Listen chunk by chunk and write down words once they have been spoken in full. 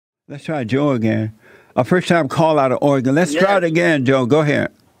Let's try Joe again. A first time call out of Oregon. Let's try it Yes. again, Joe. Go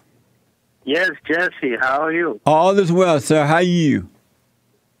ahead. Yes, Jesse. How are you? All is well, sir. How are you?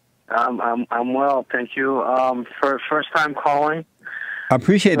 I'm well, thank you. For first time calling. I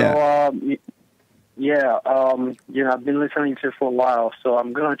appreciate So that. yeah, I've been listening to you for a while, so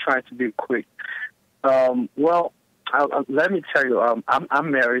I'm gonna try to be quick. Well, let me tell you,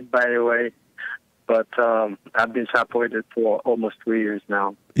 I'm married, by the way, but I've been separated for almost 3 years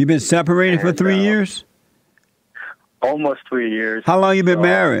now. You've been separated for And 3 years? almost 3 years. How long you been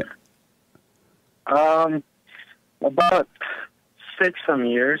married? About 6 some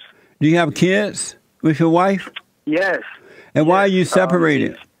years. Do you have kids with your wife? Yes. And why are Yes, you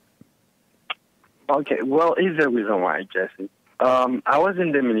separated? Okay, well, here's the reason why, Jesse. I was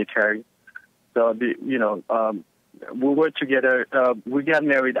in the military, so we were together. We got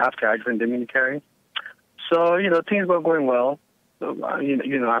married after I joined the military, so things were going well. So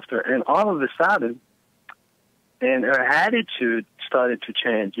after, and all of a sudden, and her attitude started to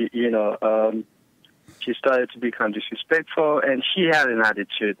change. She started to become disrespectful, and she had an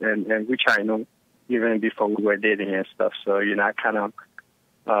attitude, and which I know even before we were dating and stuff. So I kind of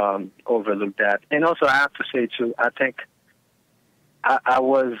overlooked that. And also, I have to say too, I think I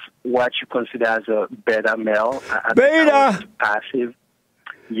was what you consider as a beta male. I think I was too passive.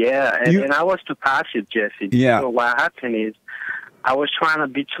 Yeah, and I was too passive, Jesse. Yeah. So what happened is I was trying to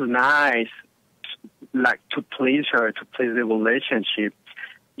be too nice, like to please her, to please the relationship.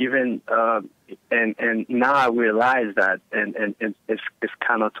 Even and now I realize that, and it's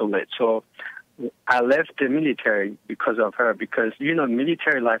kind of too late. So I left the military because of her, because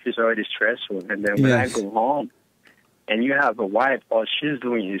military life is already stressful, and then when I go home and you have a wife, all she's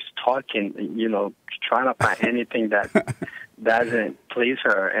doing is talking, trying to find anything that doesn't please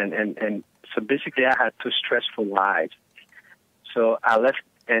her, and so basically I had two stressful lives. So I left,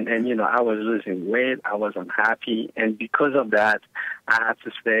 and I was losing weight, I was unhappy, and because of that, I have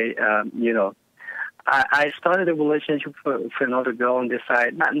to say, I started a relationship with another girl on this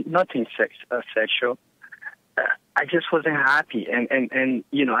side, nothing sexual. I just wasn't happy, and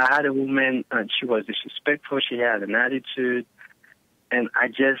I had a woman, and she was disrespectful, she had an attitude, and I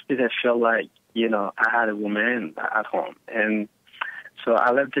just didn't feel like, I had a woman at home, and so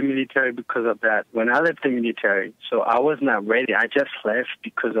I left the military because of that. When I left the military, so I was not ready. I just left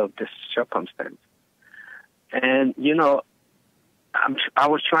because of this circumstance. And, I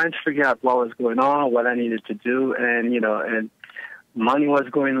was trying to figure out what was going on, what I needed to do. And, and money was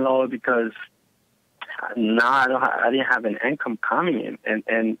going low because now I didn't have an income coming in.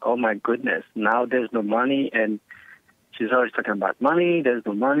 And oh, my goodness, now there's no money. And she's always talking about money. There's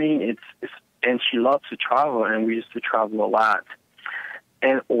no money. And she loves to travel, and we used to travel a lot.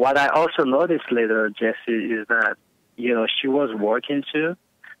 And what I also noticed later, Jesse, is that, she was working too,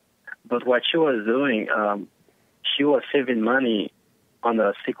 but what she was doing, she was saving money on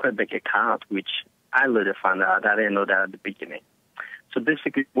a secret bank account, which I later found out. I didn't know that at the beginning. So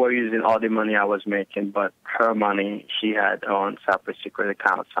basically, we're using all the money I was making, but her money she had on separate secret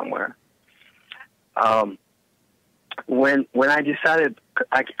account somewhere. When I decided,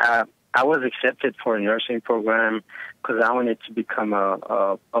 I was accepted for a nursing program because I wanted to become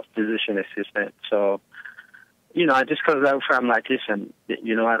a physician assistant. So, I just called out for, I'm like, listen,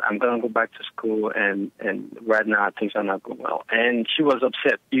 you know what, I'm going to go back to school, and right now things are not going well. And she was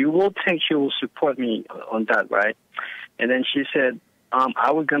upset. You will think she will support me on that, right? And then she said,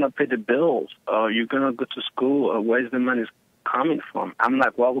 I was going to pay the bills. You're going to go to school. Where's the money coming from? I'm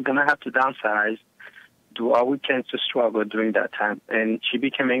like, well, we're going to have to downsize, do all we can to struggle during that time. And she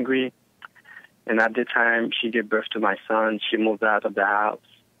became angry. And at the time she gave birth to my son, she moved out of the house.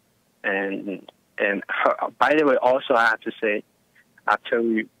 And her, by the way, also I have to say, after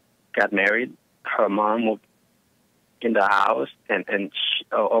we got married, her mom moved in the house, and she,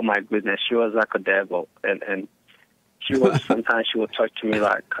 oh my goodness, she was like a devil. And she was, sometimes she would talk to me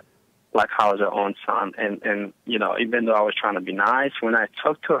like I was her own son. And even though I was trying to be nice, when I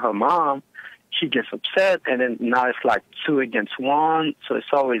talked to her mom, she gets upset, and then now it's like 2 against 1. So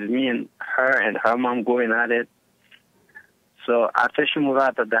it's always me and her mom going at it. So after she moved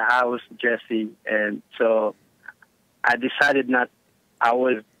out of the house, Jesse, and so I decided I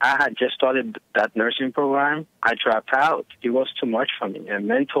had just started that nursing program. I dropped out. It was too much for me, and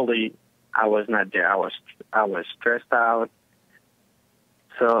mentally I was not there. I was stressed out.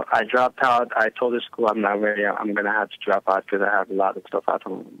 So I dropped out. I told the school I'm not ready. I'm going to have to drop out because I have a lot of stuff at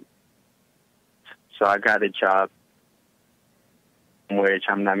home. So I got a job which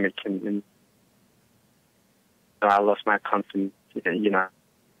I'm not making. So I lost my confidence,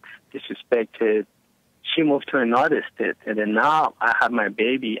 disrespected. she moved to another state, and then now I have my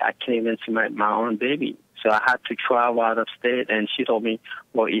baby. I can't even see my own baby, so I had to travel out of state. And she told me,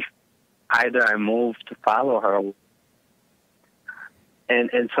 well, if either I move to follow her,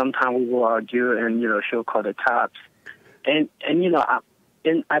 and sometimes we will argue, and she'll call the cops, and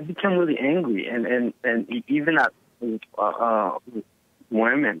I became really angry, and even at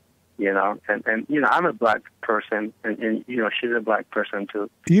women. I'm a black person, and she's a black person too.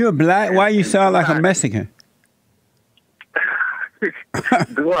 You're black? Why you sound like a Mexican?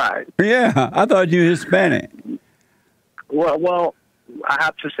 Do I? Yeah, I thought you were Hispanic. Well, I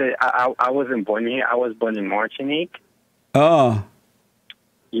have to say I wasn't born here. I was born in Martinique. Oh.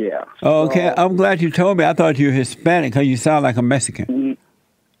 Yeah. Oh, okay. I'm glad you told me. I thought you were Hispanic because you sound like a Mexican.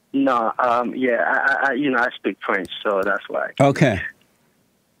 No. Yeah. I speak French, so that's why. Okay.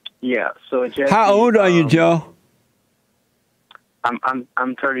 Yeah. So Jesse, how old are you, Joe?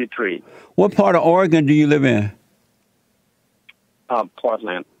 I'm 33. What part of Oregon do you live in?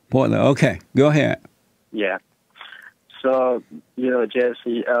 Portland. Portland. Okay. Go ahead. Yeah. So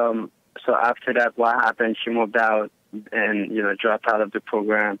Jesse. So after that, what happened? She moved out and dropped out of the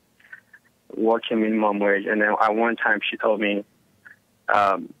program, working minimum wage. And then at one time, she told me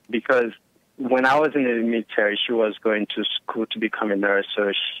because when I was in the military, she was going to school to become a nurse.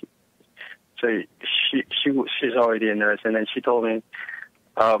 She's already a nurse, and then she told me,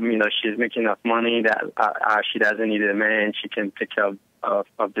 she's making enough money that she doesn't need a man. She can take care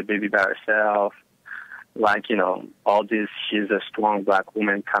of the baby by herself. Like all this, she's a strong black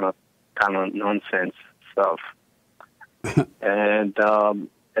woman kind of nonsense stuff. And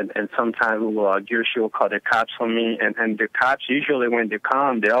sometimes we will argue. She will call the cops on me, and the cops usually when they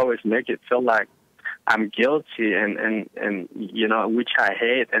come, they always make it feel like I'm guilty, and which I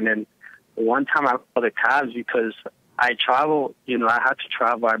hate. And then one time I called the cops because I travel. I had to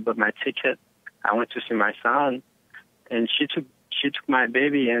travel. I bought my ticket. I went to see my son, and she took my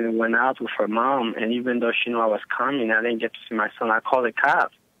baby and went out with her mom. And even though she knew I was coming, I didn't get to see my son. I called the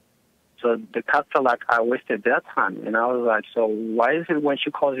cops. So the cops felt like I wasted their time. And I was like, so why is it when she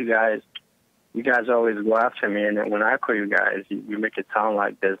calls you guys always go after me, and then when I call you guys, you make it sound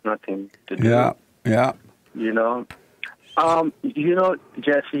like there's nothing to do. Yeah.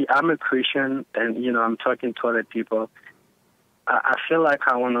 Jesse, I'm a Christian, and I'm talking to other people. I feel like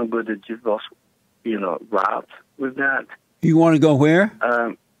I want to go the divorce, route with that. You want to go where?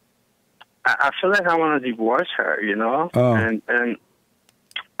 I feel like I want to divorce her, Oh. and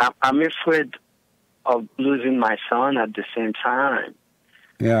I'm afraid of losing my son at the same time.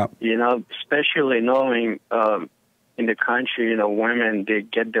 Yeah. Especially knowing in the country, women, they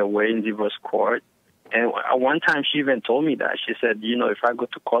get their way in divorce court. And at one time she even told me that. She said, if I go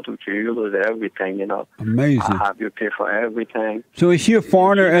to court with you, you lose everything, Amazing. I'll have you pay for everything. So is she a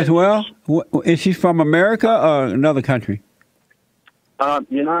foreigner as well? Is she from America or another country?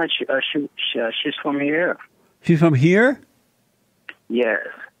 She's from here. She's from here? Yes.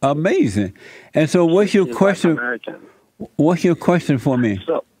 Amazing. And so what's your question? What's your question for me?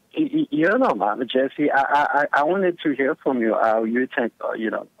 So, Jesse, I wanted to hear from you how you think,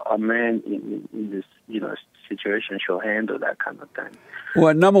 a man in this, situation should handle that kind of thing.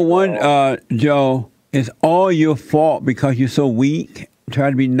 Well, number one, Joe, it's all your fault because you're so weak. Try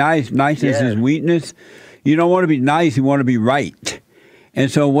to be nice. Niceness is weakness. You don't want to be nice. You want to be right.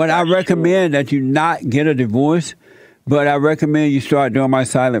 And so what I recommend that you not get a divorce, but I recommend you start doing my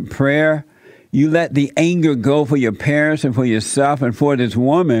silent prayer. You let the anger go for your parents and for yourself and for this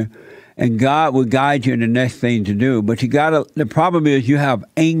woman, and God will guide you in the next thing to do. But the problem is you have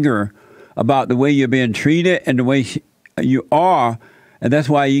anger about the way you're being treated and the way you are, and that's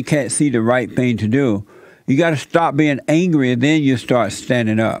why you can't see the right thing to do. You got to stop being angry, and then you start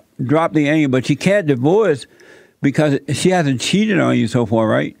standing up. Drop the anger, but you can't divorce because she hasn't cheated on you so far,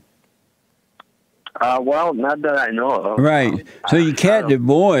 right? Well, not that I know of. Right. So you can't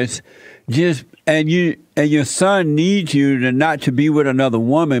divorce. And your son needs you not to be with another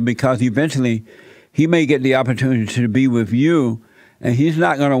woman because eventually he may get the opportunity to be with you, and he's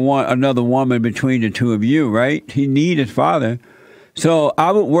not going to want another woman between the two of you, right? He needs his father. So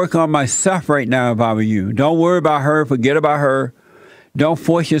I would work on myself right now if I were you. Don't worry about her. Forget about her. Don't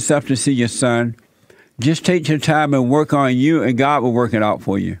force yourself to see your son. Just take your time and work on you, and God will work it out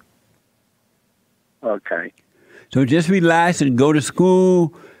for you. Okay. So just relax and go to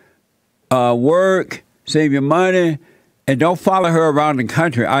school, work, save your money, and don't follow her around the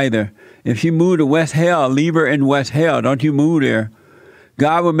country either. If she moved to West Hill, leave her in West Hill. Don't you move there.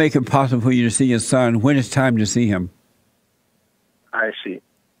 God will make it possible for you to see your son when it's time to see him. I see.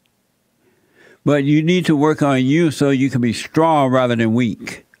 But you need to work on you so you can be strong rather than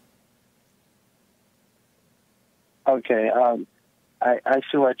weak. Okay. I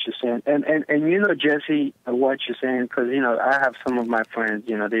see what you're saying, and you know, Jesse, what you're saying, because you know, I have some of my friends,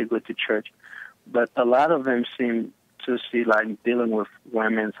 you know, they go to church, but a lot of them seem to see like dealing with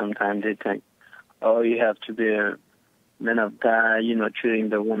women. Sometimes they think, oh, you have to be a man of God, you know, treating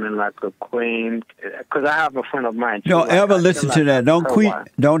the woman like a queen. Because I have a friend of mine. Don't ever listen to that.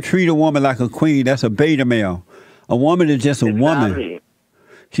 Don't treat a woman like a queen. That's a beta male. A woman is just a woman.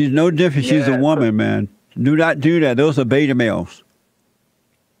 She's no different. She's a woman, man. Do not do that. Those are beta males.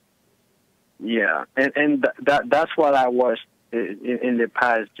 Yeah, and that's what I was in the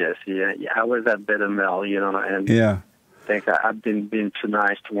past, Jesse. I was that beta male, you know, and I think I've been being too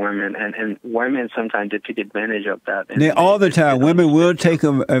nice to women, and women sometimes they take advantage of that. And all the time, women will take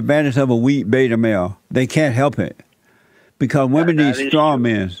advantage of a weak beta male. They can't help it because women need strong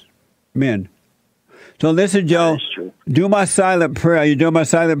men. So listen, Joe, do my silent prayer. Are you doing my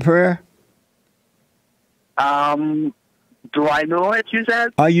silent prayer? Do I know it, you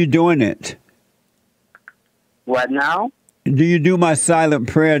said? Are you doing it? What now? Do you do my silent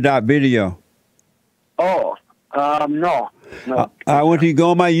prayer video? Oh, no. I want you to go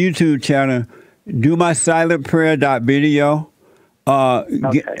on my YouTube channel, do my silent prayer video.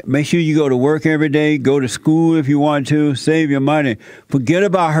 Make sure you go to work every day, go to school if you want to, save your money. Forget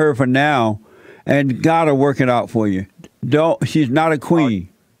about her for now, and God will work it out for you. She's not a queen.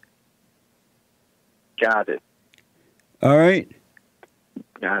 Got it. All right?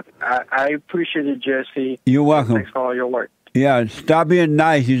 Got it. I appreciate it, Jesse. You're welcome. Thanks for all your work. Yeah, stop being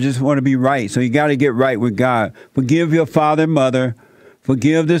nice. You just want to be right. So you got to get right with God. Forgive your father and mother.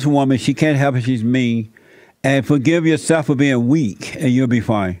 Forgive this woman. She can't help it. She's mean. And forgive yourself for being weak, and you'll be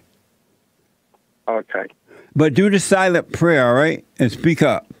fine. Okay. But do the silent prayer, all right? And speak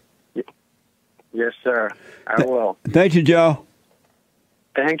up. Yes, sir. I will. Thank you, Joe.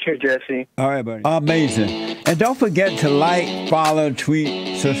 Thank you, Jesse. All right, buddy. Amazing. And don't forget to like, follow,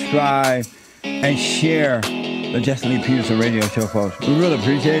 tweet, subscribe, and share the Jesse Lee Peterson radio show, folks. We really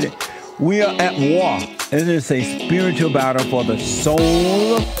appreciate it. We are at war. It is a spiritual battle for the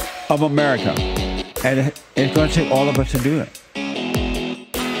soul of America. And it's going to take all of us to do it.